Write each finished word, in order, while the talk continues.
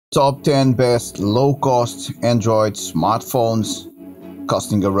Top 10 best low-cost Android smartphones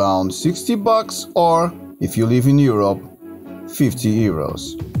costing around 60 bucks, or if you live in Europe, 50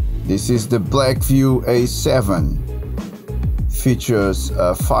 euros. This is the Blackview A7. Features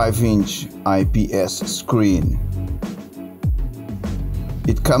a 5-inch IPS screen.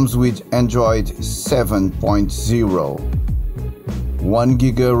 It comes with Android 7.0,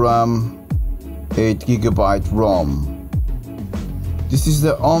 1GB RAM, 8GB ROM. This is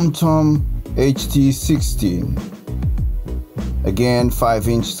the Homtom HT3. Again,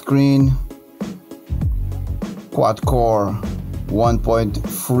 5-inch screen, quad-core,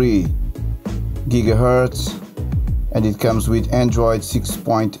 1.3 GHz, and it comes with Android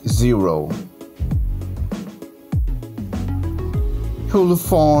 6.0.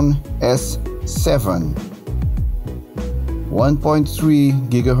 Ulefone S7, 1.3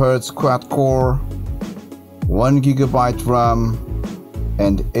 GHz quad-core, 1 GB RAM,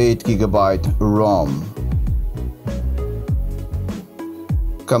 and 8 GB ROM.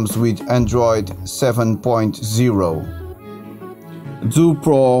 Comes with Android 7.0.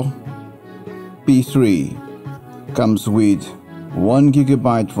 Doopro P3 comes with 1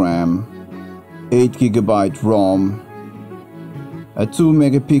 GB RAM, 8 GB ROM, a 2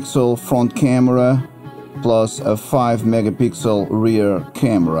 megapixel front camera plus a 5 megapixel rear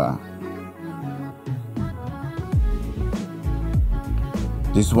camera.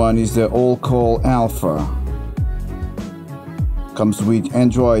 This one is the AllCall Alpha. Comes with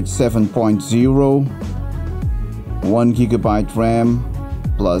Android 7.0, 1 GB RAM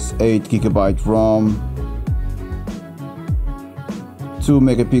plus 8 GB ROM, 2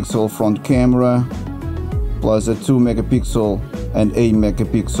 megapixel front camera plus a 2 megapixel and 8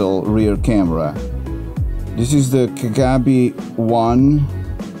 megapixel rear camera. This is the Cagabi 1.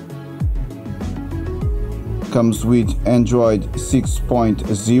 Comes with Android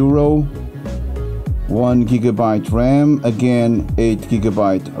 6.0, 1 GB RAM, again 8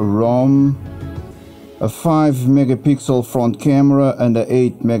 GB ROM, a 5 megapixel front camera and a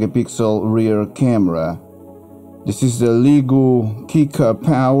 8 megapixel rear camera. This is the Leagoo Kiicaa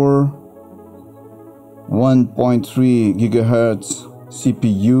power, 1.3 GHz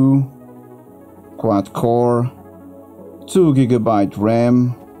CPU, quad core, 2 GB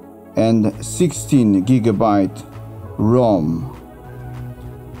RAM, and 16 GB ROM.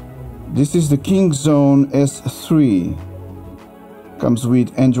 This is the Kingzone S3. Comes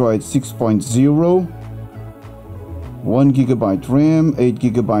with Android 6.0, 1 GB RAM, 8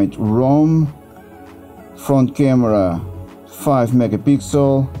 GB ROM, front camera 5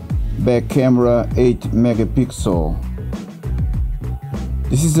 megapixel, back camera 8 megapixel.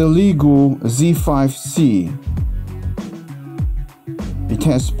 This is the Leagoo Z5C. It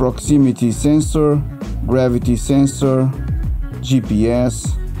has proximity sensor, gravity sensor,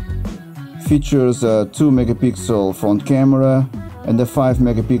 GPS, features a 2 megapixel front camera and a 5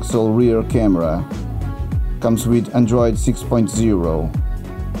 megapixel rear camera. Comes with Android 6.0.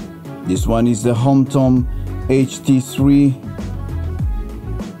 This one is the Homtom HT3.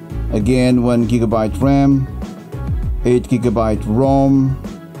 Again, 1 GB RAM, 8 GB ROM,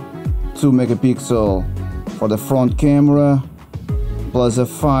 2 megapixel for the front camera, plus a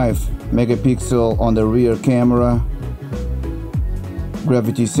 5 megapixel on the rear camera,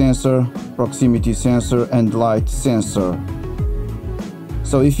 gravity sensor, proximity sensor, and light sensor.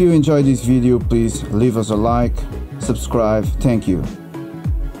 So if you enjoyed this video, please leave us a like, subscribe. Thank you.